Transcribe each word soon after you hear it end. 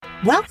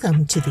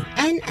Welcome to the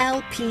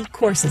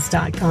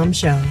NLPcourses.com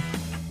show,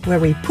 where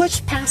we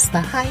push past the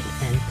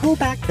hype and pull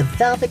back the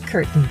velvet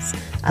curtains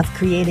of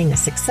creating a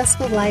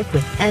successful life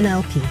with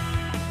NLP.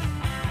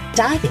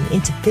 Diving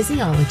into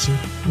physiology,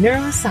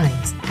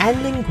 neuroscience,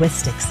 and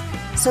linguistics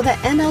so that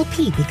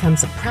NLP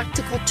becomes a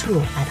practical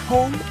tool at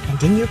home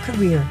and in your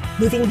career,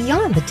 moving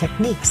beyond the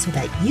techniques so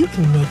that you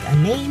can make a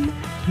name,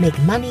 make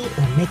money,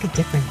 or make a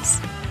difference.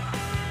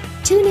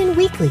 Tune in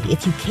weekly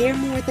if you care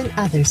more than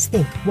others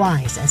think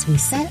wise as we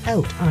set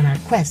out on our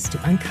quest to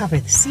uncover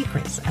the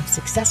secrets of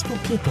successful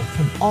people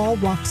from all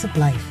walks of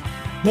life.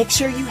 Make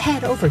sure you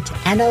head over to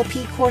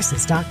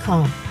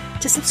NLPcourses.com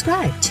to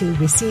subscribe to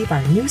receive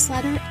our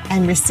newsletter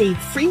and receive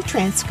free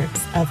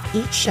transcripts of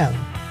each show.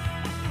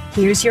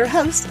 Here's your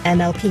host,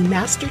 NLP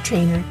Master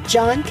Trainer,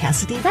 John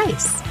Cassidy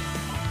Rice.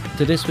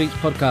 To this week's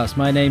podcast,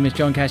 my name is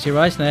John Cassidy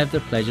Rice and I have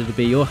the pleasure to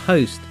be your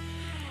host.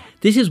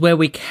 This is where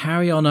we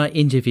carry on our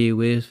interview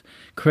with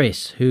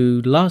Chris,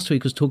 who last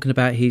week was talking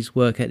about his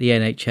work at the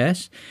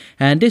NHS,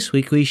 and this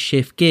week we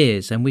shift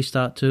gears and we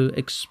start to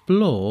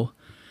explore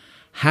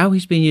how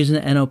he's been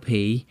using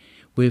NLP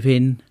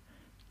within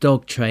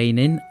dog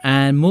training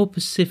and more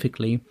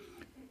specifically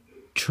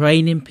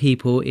training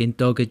people in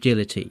dog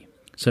agility.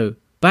 So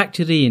back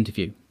to the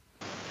interview.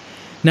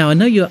 Now, I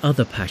know your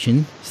other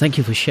passion. Thank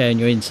you for sharing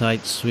your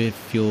insights with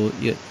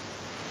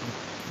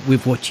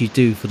with what you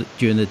do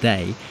during the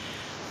day.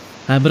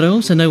 But I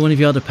also know one of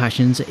your other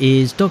passions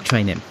is dog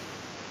training.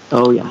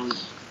 Oh,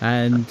 yes.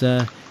 And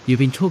you've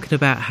been talking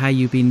about how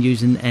you've been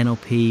using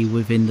NLP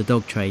within the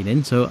dog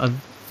training. So I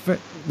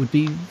would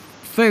be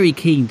very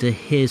keen to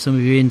hear some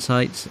of your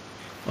insights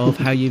of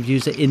how you've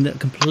used it in a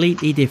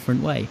completely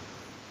different way.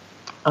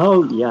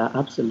 Oh, yeah,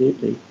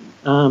 absolutely.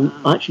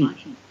 I actually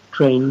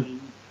train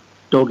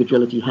dog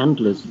agility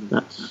handlers.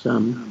 That's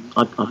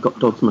I've got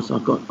dogs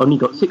myself. I've only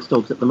got 6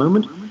 dogs at the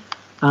moment.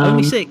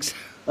 Only 6?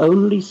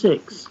 Only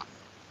 6.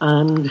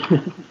 And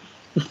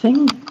the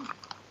thing,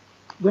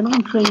 when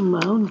I'm training my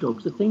own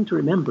dogs, the thing to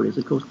remember is,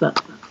 of course,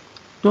 that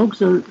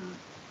dogs are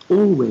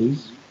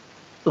always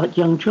like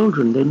young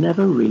children. They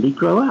never really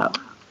grow up.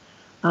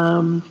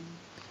 And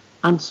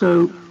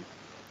so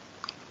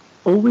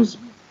always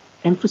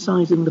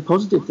emphasizing the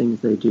positive things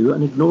they do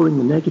and ignoring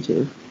the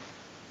negative,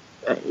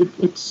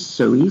 it's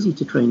so easy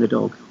to train a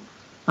dog.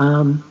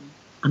 And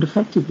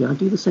effectively, I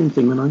do the same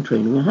thing when I'm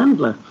training a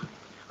handler.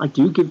 I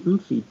do give them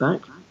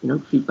feedback.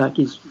 Feedback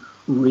is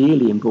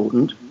really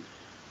important,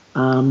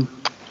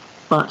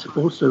 but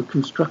also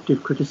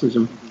constructive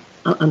criticism.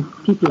 And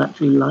people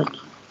actually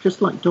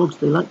just like dogs,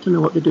 they like to know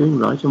what they're doing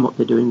right and what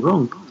they're doing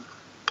wrong.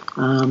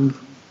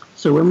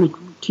 So when we're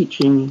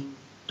teaching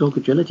dog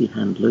agility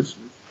handlers,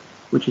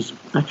 which is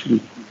actually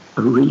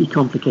a really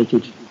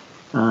complicated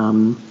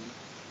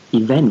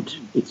event,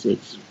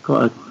 it's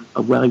quite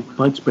a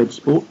widespread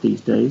sport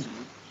these days,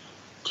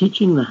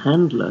 teaching the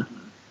handler,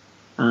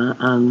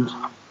 and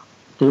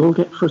they all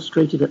get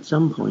frustrated at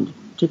some point,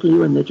 particularly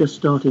when they're just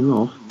starting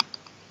off.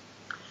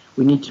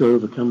 We need to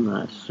overcome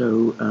that.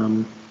 So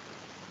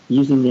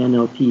using the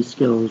NLP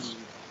skills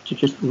to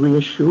just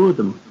reassure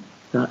them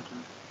that,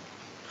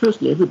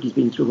 firstly, everybody's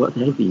been through what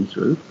they've been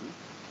through,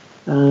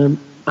 and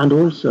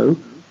also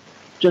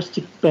just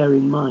to bear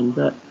in mind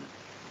that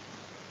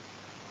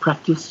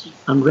practice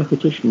and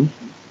repetition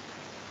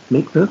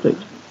make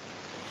perfect.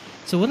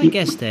 So what I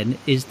guess then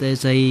is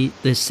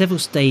there's several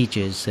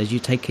stages as you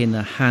take in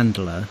a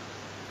handler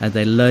and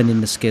they're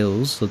learning the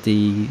skills of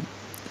the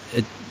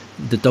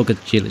dog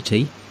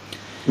agility.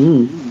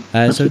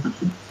 So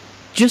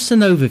just an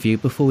overview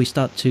before we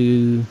start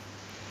to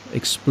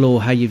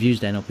explore how you've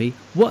used NLP.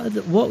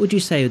 What would you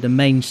say are the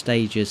main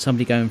stages,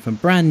 somebody going from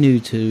brand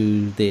new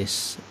to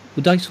this?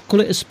 Would I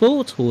call it a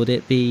sport, or would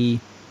it be...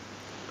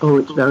 Oh,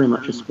 it's very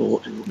much a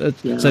sport.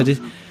 Yeah.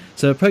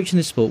 So approaching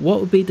the sport,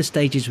 what would be the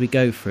stages we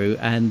go through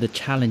and the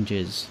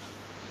challenges?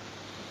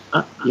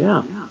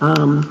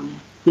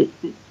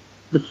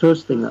 The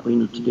first thing that we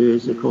need to do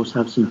is, of course,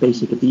 have some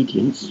basic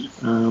obedience.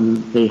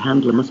 The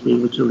handler must be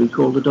able to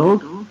recall the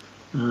dog.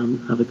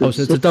 Have a good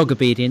so it's the dog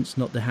obedience,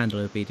 not the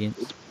handler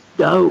obedience?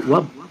 Oh,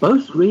 well,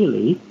 both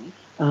really.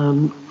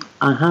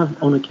 I have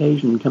on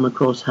occasion come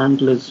across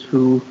handlers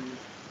who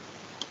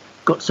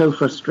got so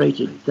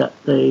frustrated that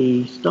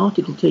they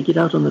started to take it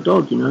out on the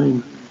dog,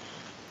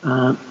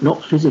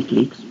 not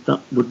physically, because that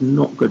would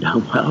not go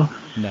down well.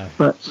 No.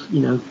 But,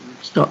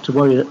 start to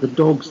worry that the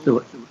dog's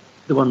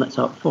the one that's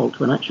at fault,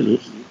 when actually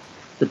it's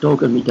the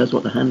dog only does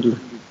what the handler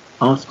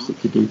asks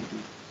it to do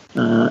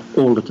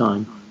all the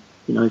time.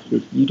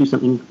 If you do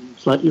something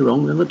slightly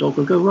wrong, then the dog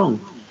will go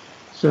wrong.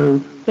 So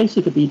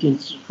basic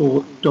obedience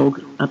for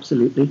dog,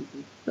 absolutely.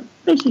 But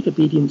basic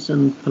obedience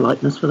and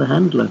politeness for the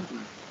handler.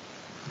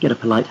 You get a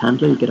polite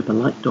handler, you get a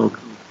polite dog.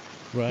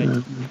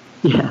 Right.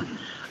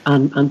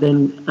 And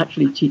then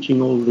actually teaching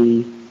all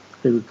the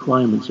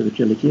requirements of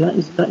agility.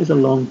 That is a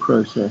long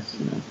process.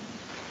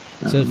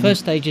 So the first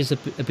stage is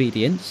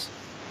obedience.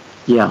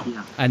 Yeah.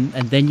 And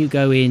then you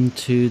go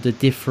into the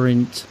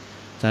different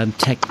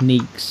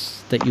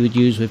techniques that you would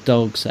use with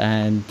dogs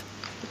and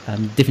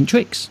different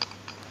tricks.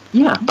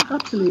 Yeah,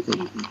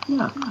 absolutely.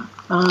 Yeah.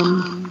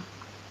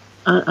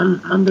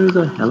 And there's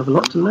a hell of a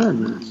lot to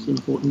learn. It's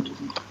important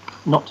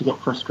not to get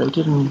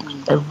frustrated, and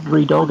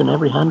every dog and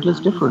every handler is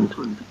different.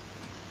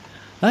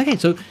 Okay,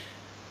 so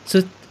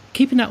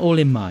keeping that all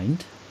in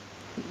mind,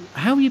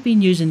 how have you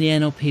been using the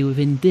NLP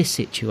within this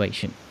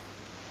situation?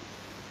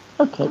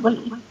 Okay, well,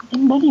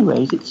 in many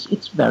ways,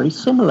 it's very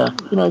similar.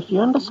 If you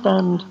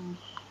understand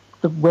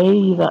the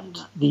way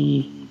that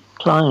the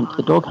client,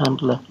 the dog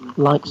handler,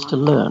 likes to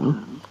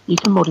learn, you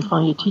can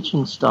modify your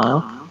teaching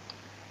style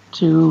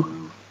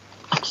to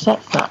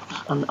accept that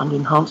and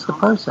enhance the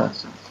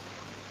process.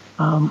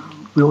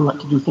 We all like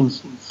to do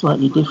things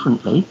slightly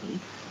differently.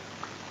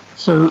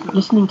 So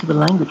listening to the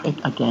language,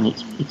 again,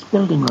 it's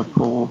building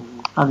rapport,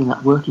 having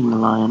that working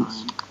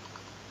alliance.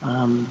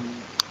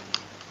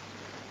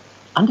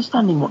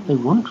 Understanding what they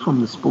want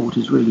from the sport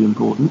is really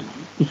important.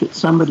 If it's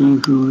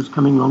somebody who's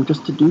coming along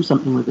just to do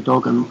something with the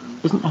dog and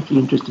isn't actually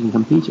interested in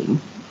competing,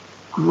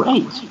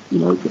 great.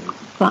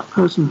 That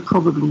person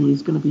probably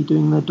is going to be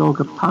doing their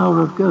dog a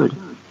power of good.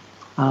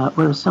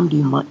 Whereas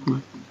somebody who might be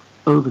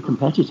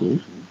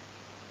over-competitive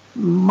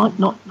might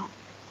not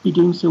be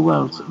doing so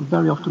well. So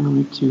very often we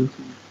need to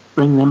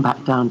bring them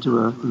back down to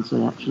earth and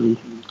say, actually,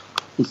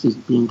 this is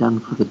being done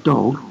for the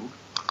dog.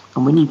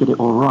 And when you get it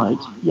all right,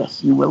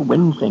 yes, you will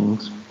win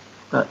things.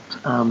 But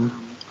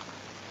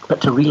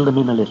to reel them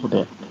in a little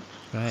bit.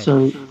 Right.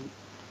 So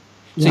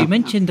you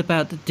mentioned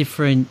about the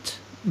different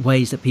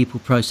ways that people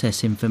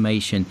process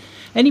information.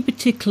 Any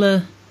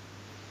particular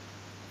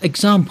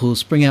examples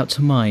spring out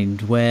to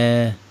mind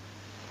where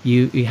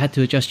you had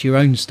to adjust your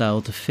own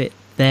style to fit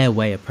their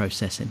way of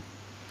processing?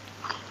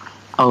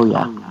 Oh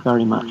yeah,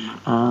 very much.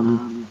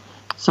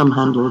 Some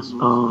handlers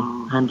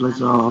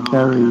are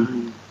very,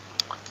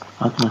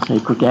 how can I say,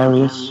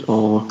 gregarious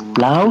or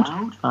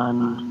loud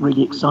and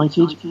really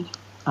excited.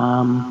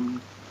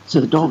 So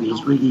the dog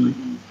is really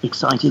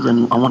excited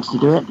and wants to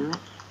do it.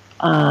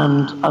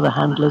 And other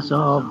handlers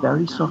are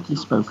very softly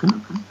spoken,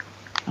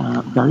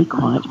 very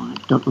quiet,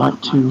 don't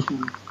like to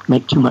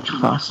make too much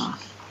fuss.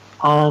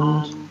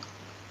 And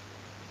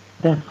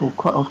therefore,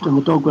 quite often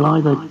the dog will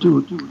either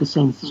do the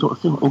same sort of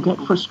thing or get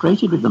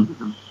frustrated with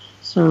them.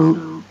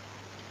 So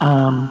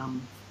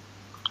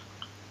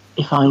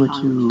if I were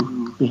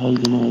to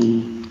behave in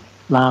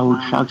a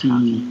loud,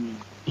 shouty,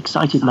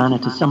 excited manner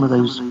to some of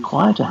those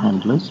quieter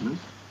handlers,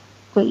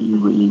 they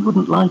really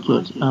wouldn't like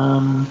it.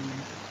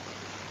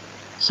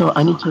 So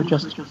I need to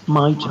adjust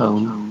my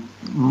tone,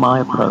 my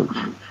approach,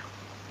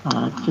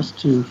 just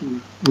to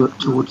work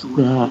towards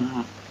their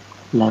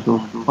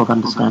level of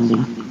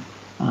understanding,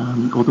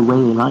 or the way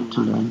they like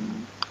to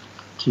learn,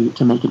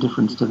 to make a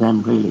difference to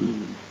them, really.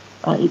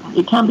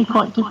 It can be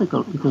quite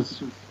difficult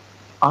because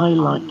I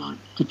like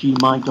to G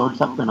my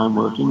dogs up when I'm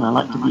working. I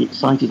like to be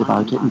excited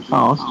about it and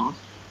fast.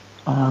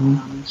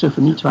 So for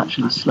me to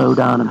actually slow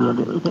down and be a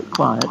little bit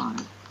quiet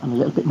and a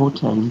little bit more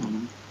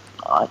tame,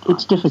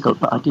 it's difficult,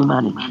 but I do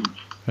manage.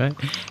 Right.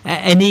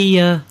 Any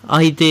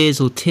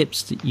ideas or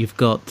tips that you've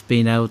got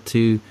being able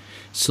to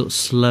sort of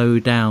slow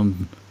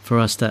down for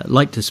us that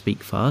like to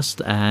speak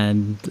fast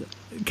and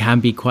can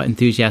be quite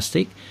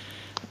enthusiastic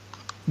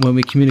when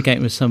we're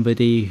communicating with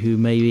somebody who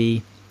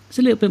maybe is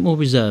a little bit more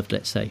reserved,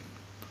 let's say?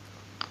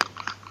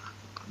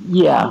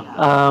 Yeah.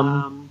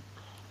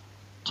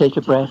 Take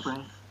a breath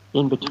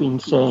in between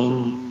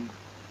saying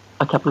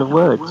a couple of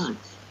words.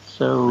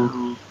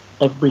 So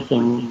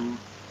everything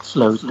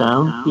slows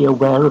down. Be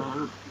aware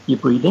of your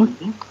breathing.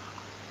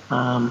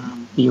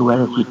 Be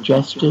aware of your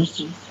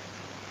gestures.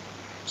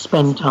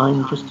 Spend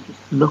time just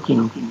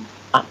looking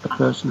at the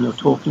person you're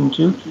talking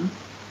to.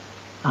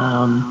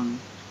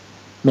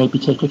 Maybe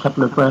take a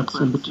couple of breaths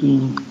in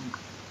between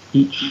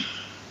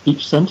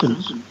each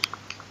sentence.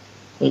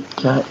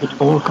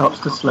 It all helps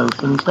to slow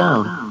things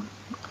down.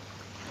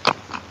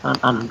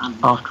 And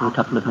after a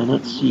couple of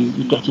minutes,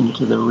 you get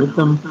into the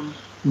rhythm.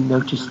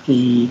 Notice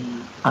the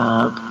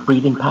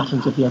breathing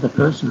patterns of the other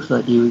person,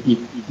 so that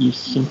you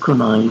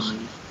synchronize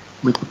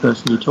with the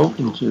person you're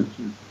talking to,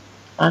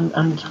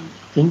 and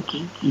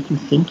you can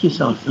think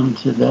yourself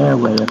into their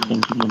way of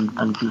thinking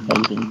and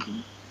behaving,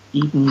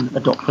 even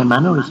adopt their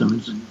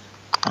mannerisms,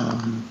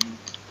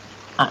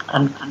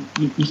 and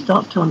you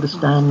start to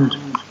understand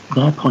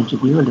their point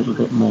of view a little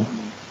bit more,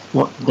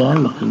 what they're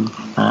looking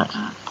at.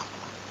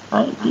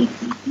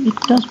 It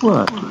does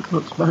work. It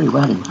works very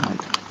well, in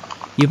fact.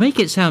 You make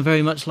it sound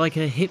very much like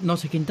a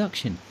hypnotic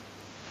induction.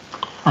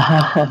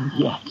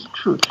 Yes,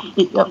 true.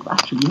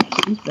 Actually, yes,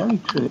 it is very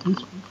true. It is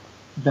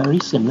very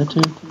similar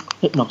to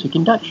hypnotic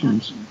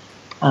inductions.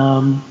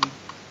 And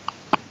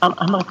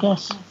I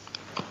guess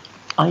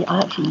I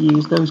actually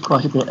use those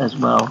quite a bit as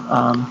well,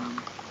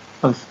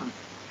 both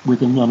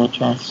within the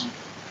NHS,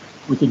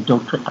 within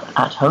Dog Trip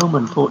at home,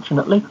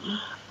 unfortunately.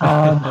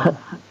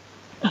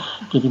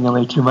 Giving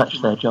away too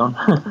much there, John.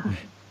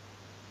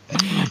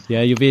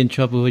 Yeah, you'll be in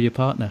trouble with your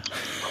partner.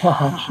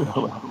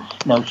 Sure.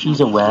 No, she's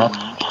aware.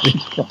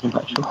 She's very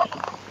much aware.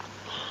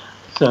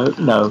 So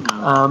no,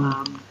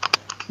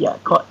 yeah,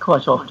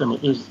 quite often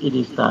it is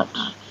that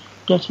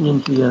getting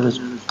into the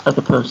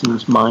other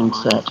person's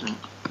mindset,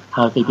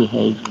 how they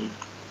behave,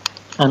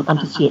 and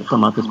to see it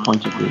from others'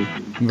 point of view.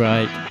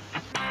 Right.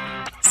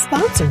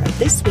 Sponsor of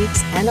this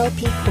week's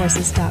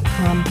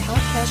NLPcourses.com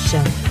podcast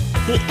show,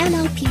 the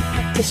NLP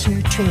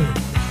Practitioner Training,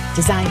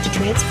 designed to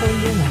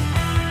transform your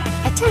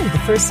life. Attend the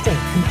first day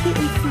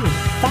completely free.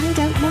 Find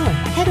out more.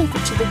 Head over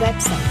to the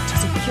website to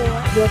secure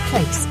your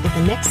place with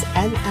the next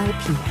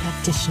NLP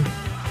practitioner.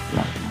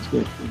 Yeah, that's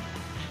good.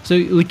 So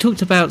we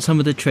talked about some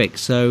of the tricks.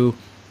 So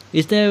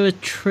is there a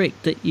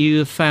trick that you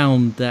have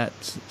found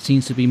that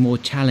seems to be more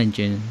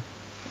challenging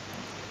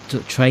to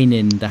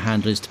training the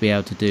handlers to be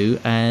able to do?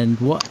 And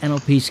what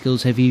NLP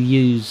skills have you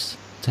used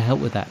to help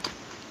with that?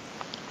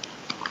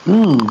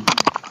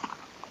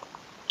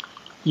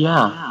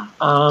 Yeah.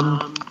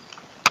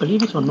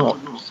 Believe it or not,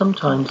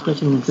 sometimes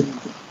getting the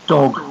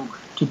dog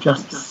to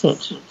just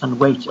sit and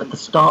wait at the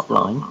start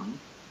line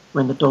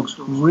when the dog's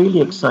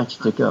really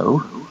excited to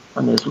go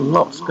and there's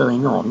lots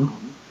going on.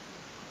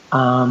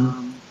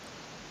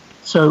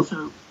 So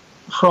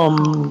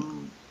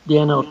from the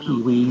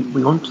NLP,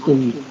 we want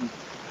the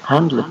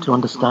handler to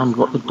understand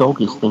what the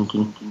dog is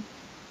thinking.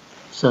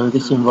 So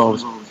this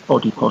involves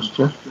body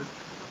posture,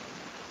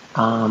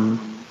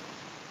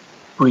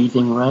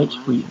 breathing right.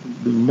 We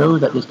know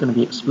that there's going to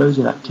be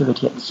explosive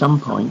activity at some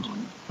point,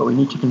 but we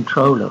need to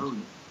control it.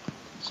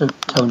 So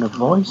tone of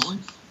voice,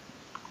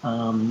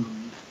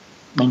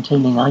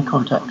 maintaining eye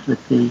contact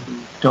with the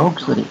dog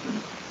so that it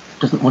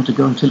doesn't want to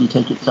go until you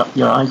take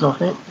your eyes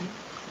off it.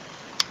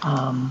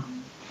 I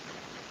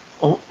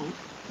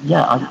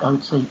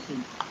would say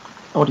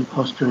body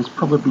posture is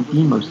probably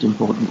the most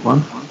important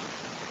one.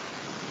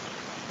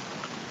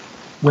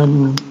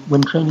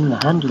 When training the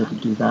handler to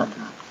do that,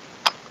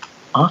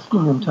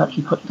 asking them to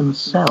actually put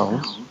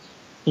themselves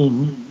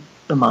in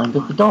the mind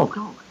of the dog,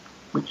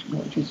 which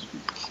is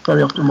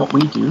very often what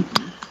we do,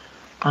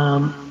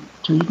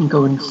 to even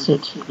go and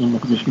sit in the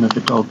position of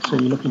the dog. So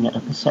you're looking at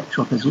a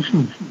perceptual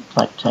position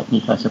type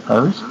technique, I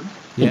suppose.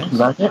 Yes. Thinking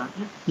about it.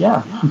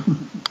 Yeah.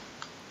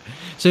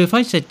 So if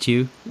I said to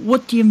you,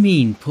 what do you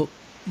mean, put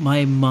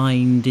my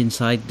mind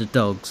inside the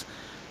dog's?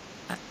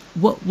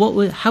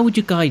 How would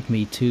you guide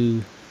me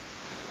to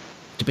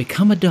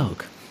become a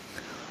dog?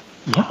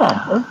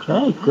 Yeah,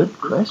 okay, good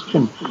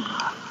question.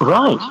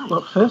 Right,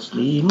 well,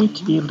 firstly, you need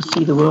to be able to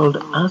see the world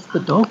as the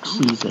dog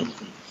sees it.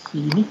 So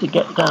you need to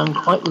get down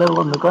quite low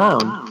on the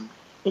ground.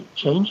 It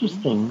changes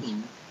things.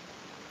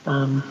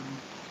 When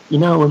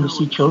we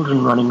see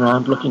children running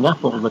around looking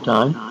up all the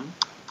time,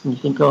 and you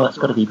think, oh, that's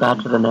got to be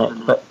bad for the neck,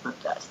 but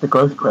that's the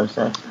growth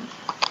process.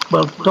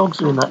 Well,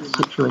 dogs are in that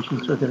situation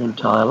through their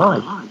entire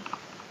life.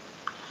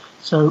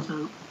 So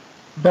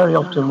very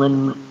often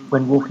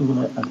when walking in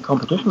a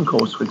competition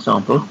course, for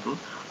example,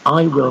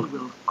 I will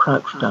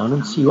crouch down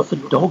and see what the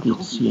dog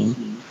is seeing.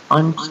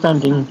 I'm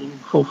standing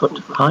 4 foot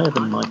higher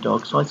than my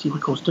dog, so I see the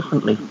course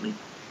differently.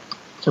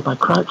 So by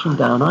crouching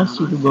down, I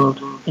see the world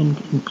in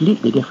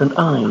completely different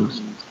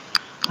eyes.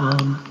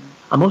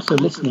 I'm also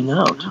listening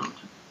out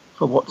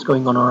for what's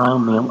going on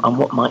around me and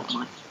what might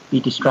be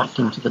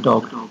distracting to the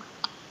dog.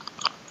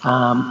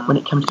 When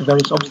it comes to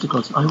various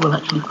obstacles, I will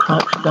actually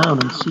crouch down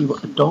and see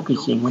what the dog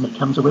is seeing when it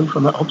comes away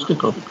from that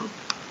obstacle.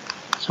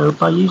 So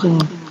by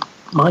using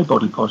my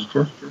body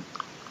posture,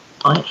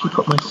 I actually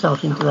put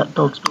myself into that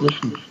dog's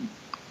position.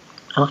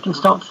 And I can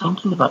start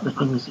thinking about the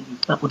things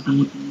that would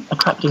be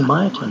attracting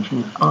my attention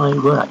if I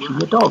were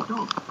actually a dog.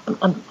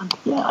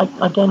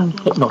 Again,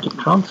 hypnotic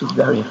trance is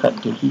very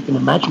effective. You can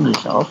imagine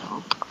yourself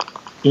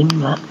in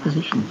that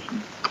position.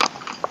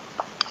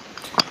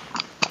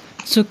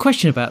 So a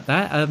question about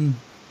that,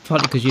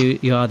 partly because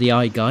you are the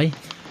eye guy,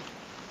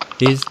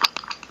 is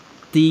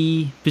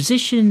the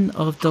position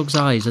of dogs'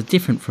 eyes are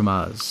different from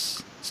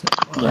ours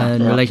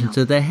in relation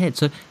to their head.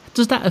 So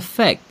does that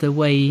affect the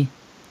way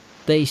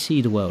they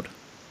see the world?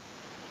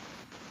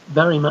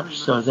 Very much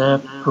so. Their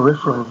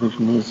peripheral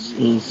vision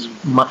is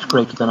much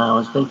greater than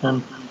ours. They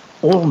can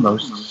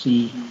almost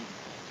see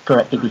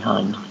directly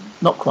behind.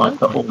 Not quite,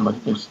 but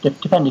almost,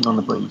 depending on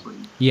the breed.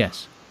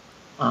 Yes.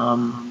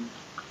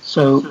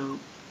 So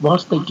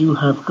whilst they do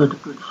have good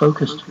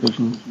focused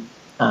vision,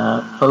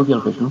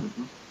 foveal vision,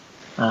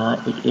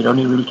 it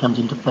only really comes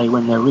into play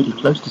when they're really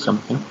close to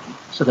something.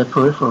 So their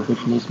peripheral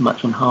vision is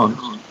much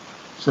enhanced.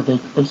 So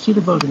they see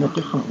the world in a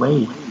different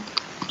way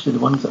to the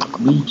ones that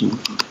we do.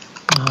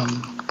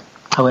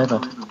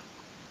 However,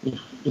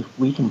 if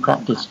we can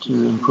practice to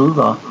improve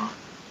our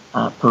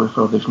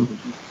peripheral vision,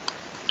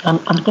 and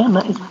again,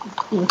 that is,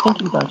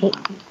 thinking about it,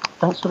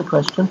 thanks for the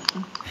question.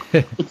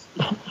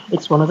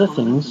 It's one of the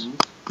things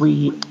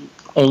we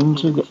aim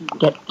to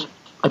get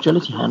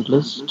agility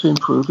handlers to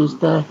improve is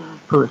their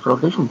peripheral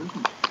vision.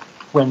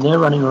 When they're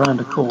running around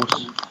a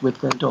course with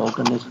their dog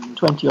and there's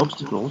 20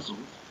 obstacles,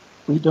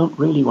 we don't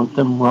really want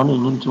them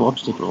running into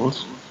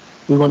obstacles.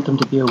 We want them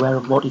to be aware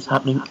of what is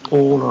happening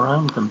all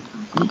around them.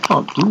 And you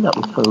can't do that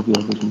with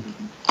foveal vision.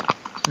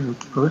 So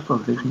peripheral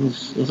vision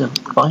is a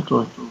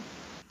vital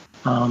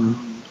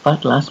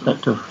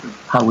aspect of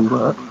how we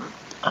work.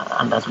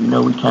 And as we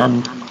know, we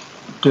can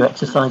do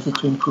exercises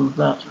to improve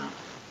that.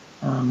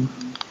 to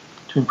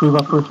improve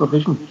our peripheral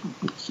vision.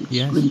 It's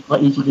Yes. really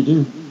quite easy to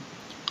do.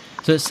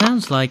 So it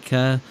sounds like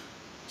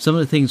some of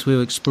the things we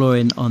were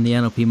exploring on the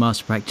NLP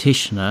Master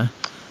Practitioner,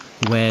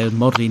 where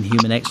modelling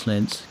human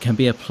excellence can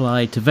be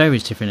applied to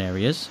various different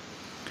areas.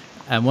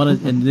 And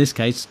in this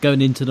case,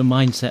 going into the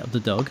mindset of the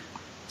dog.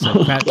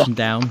 So crouching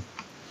down,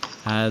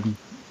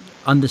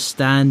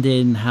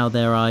 understanding how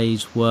their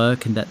eyes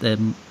work and that they're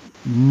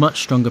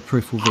much stronger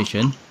peripheral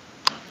vision.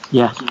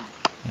 Yes.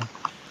 Yeah.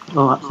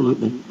 Oh,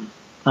 absolutely.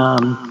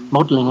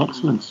 Modelling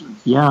excellence.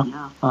 Yeah.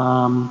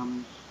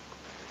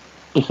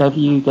 If ever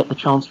you get the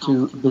chance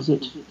to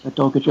visit a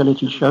dog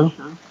agility show,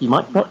 you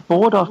might get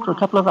bored after a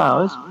couple of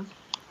hours,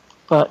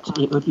 but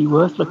it would be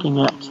worth looking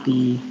at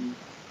the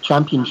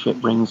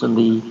championship rings and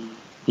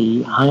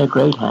the higher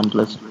grade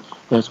handlers.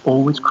 There's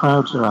always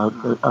crowds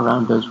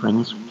around those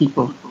rings,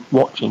 people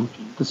watching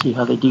to see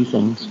how they do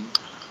things.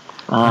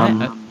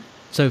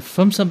 So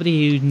from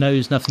somebody who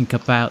knows nothing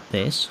about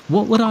this,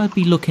 what would I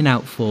be looking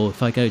out for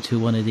if I go to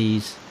one of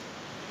these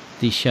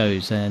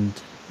shows and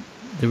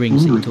the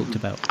rings that you talked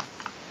about?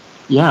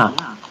 Yeah.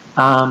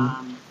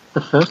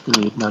 The first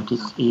thing you'd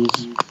notice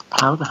is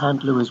how the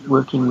handler is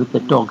working with the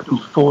dog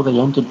before they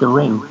entered the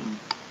ring.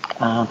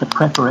 The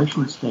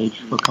preparation stage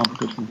for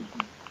competition.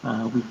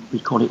 We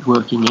call it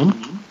working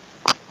in.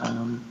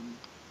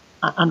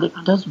 And it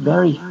does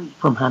vary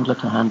from handler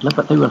to handler,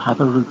 but they will have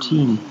a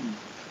routine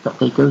that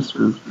they go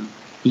through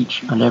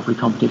each and every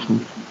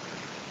competition.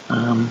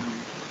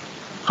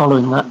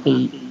 Following that,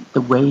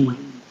 the way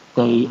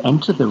they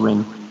enter the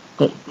ring,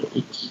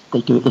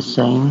 they do it the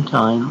same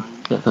time,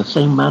 the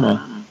same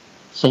manner,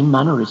 same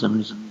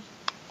mannerisms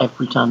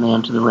every time they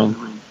enter the ring.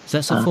 So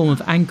that's a form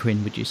of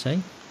anchoring, would you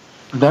say?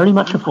 Very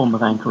much a form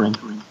of anchoring.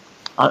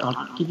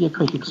 I'll give you a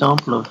quick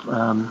example of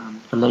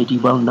a lady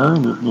well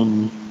known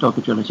in dog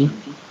agility.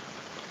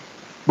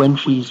 When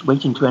she's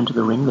waiting to enter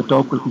the ring, the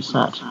dog will be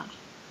sat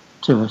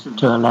to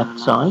her left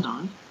side.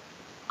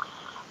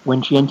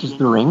 When she enters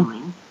the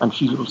ring, and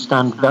she will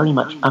stand very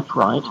much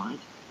upright,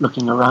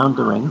 looking around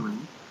the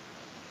ring,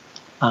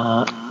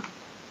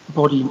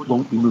 body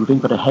won't be moving,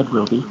 but her head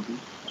will be.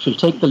 She'll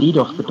take the lead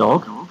off the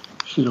dog,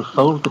 she'll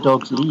fold the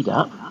dog's lead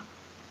up,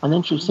 and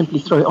then she'll simply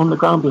throw it on the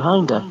ground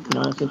behind her,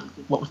 as if,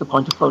 what was the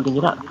point of folding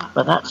it up?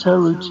 But that's her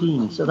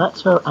routine, so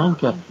that's her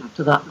anchor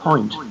to that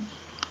point.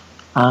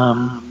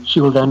 She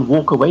will then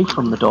walk away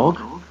from the dog,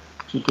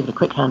 she'll give it a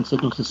quick hand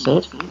signal to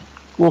sit,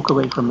 walk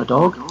away from the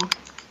dog,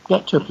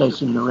 get to a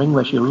place in the ring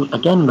where she'll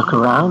again look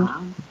around,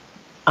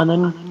 and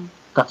then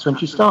that's when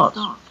she starts.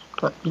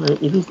 But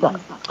it is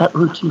that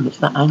routine, it's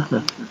that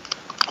anchor.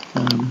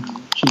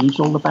 She leaves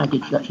all the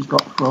baggage that she's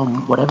got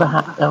from whatever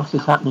else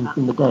is happening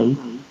in the day,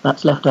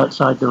 that's left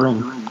outside the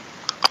ring.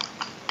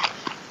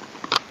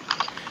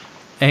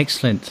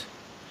 Excellent.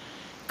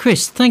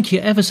 Chris, thank you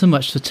ever so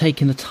much for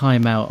taking the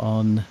time out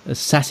on a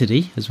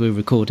Saturday as we're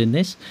recording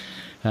this.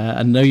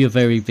 I know you're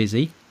very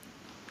busy.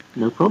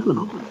 No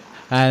problem.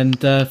 And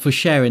for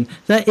sharing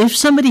that. If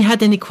somebody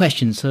had any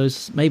questions, so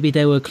maybe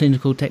they were a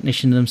clinical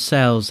technician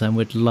themselves and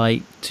would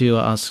like to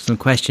ask some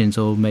questions,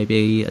 or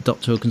maybe a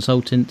doctor or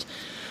consultant,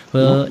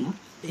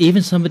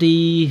 even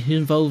somebody who's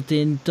involved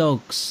in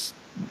dogs,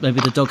 maybe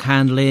the dog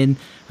handling,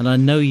 and I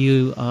know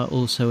you are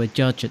also a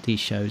judge at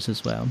these shows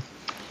as well.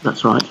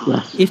 That's right,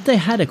 yes. If they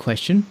had a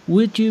question,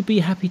 would you be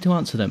happy to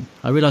answer them?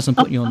 I realise I'm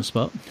putting you on the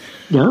spot.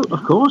 No,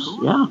 of course,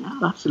 yeah,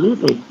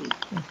 absolutely.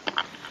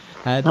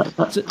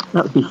 That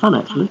would be fun,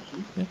 actually.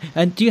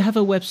 And do you have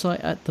a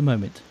website at the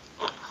moment?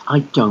 I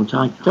don't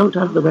have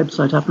the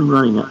website up and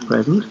running at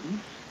present.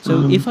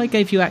 So if I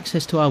gave you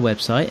access to our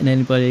website and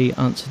anybody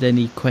answered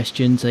any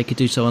questions, they could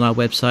do so on our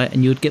website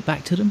and you would get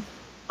back to them?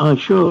 I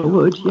sure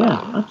would,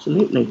 yeah,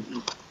 absolutely.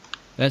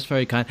 That's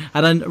very kind.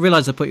 And I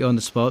realise I put you on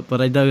the spot,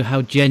 but I know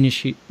how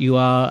generous you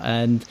are,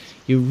 and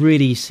you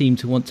really seem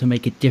to want to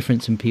make a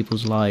difference in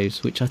people's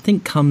lives, which I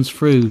think comes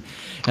through,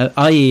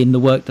 i.e. in the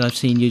work that I've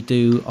seen you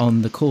do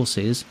on the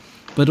courses,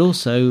 but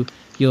also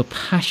your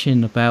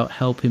passion about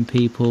helping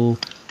people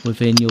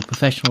within your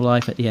professional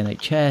life at the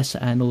NHS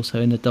and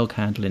also in the dog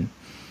handling.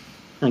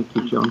 Thank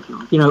you, John.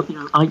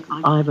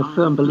 I have a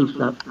firm belief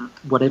that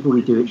whatever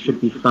we do, it should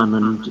be fun,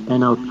 and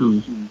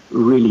NLP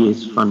really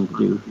is fun to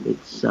do.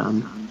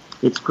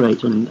 It's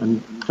great,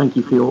 and thank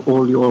you for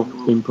all your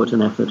input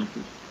and effort.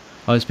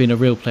 Oh, it's been a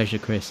real pleasure,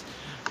 Chris.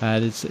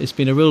 It's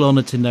been a real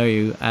honour to know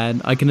you,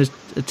 and I can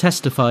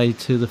testify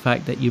to the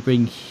fact that you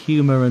bring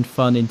humour and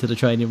fun into the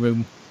training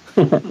room.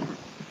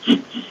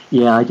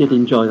 Yeah, I did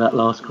enjoy that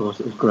last course.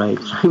 It was great.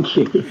 Thank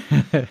you.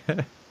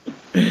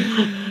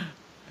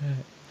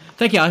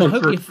 Thank you. I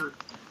hope you.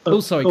 Oh,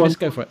 sorry, Chris,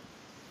 go for it.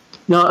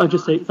 No, I'll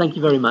just say thank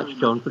you very much,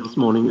 John, for this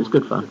morning. It was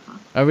good fun.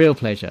 A real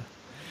pleasure.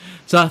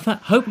 So I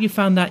hope you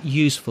found that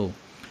useful.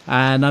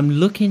 And I'm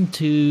looking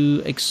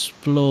to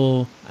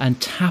explore and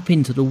tap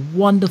into the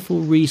wonderful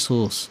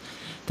resource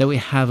that we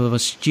have of our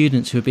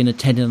students who have been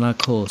attending our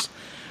course.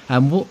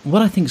 And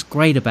what I think is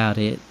great about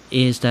it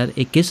is that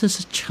it gives us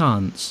a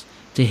chance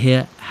to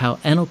hear how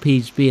NLP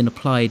is being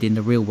applied in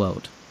the real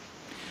world.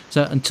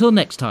 So until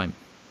next time,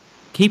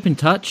 keep in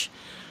touch.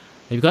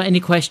 If you've got any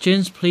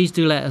questions, please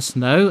do let us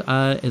know.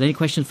 Any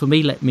questions for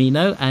me, let me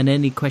know. And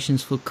any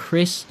questions for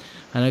Chris,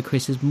 I know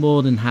Chris is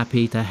more than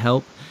happy to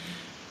help.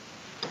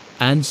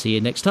 And see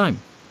you next time.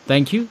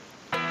 Thank you,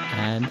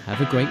 and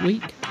have a great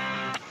week.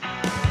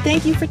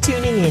 Thank you for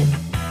tuning in.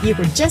 You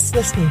were just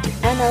listening to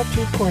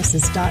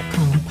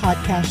NLPcourses.com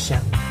podcast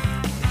show.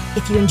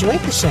 If you enjoyed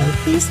the show,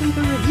 please leave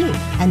a review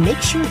and make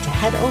sure to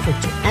head over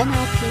to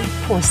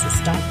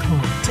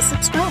NLPcourses.com to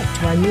subscribe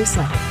to our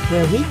newsletter,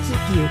 where we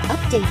keep you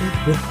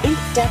updated with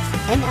in-depth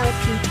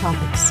NLP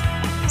topics.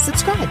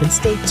 Subscribe and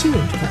stay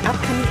tuned for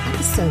upcoming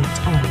episodes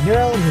on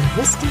neural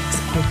linguistics,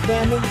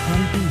 programming,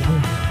 and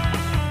beyond.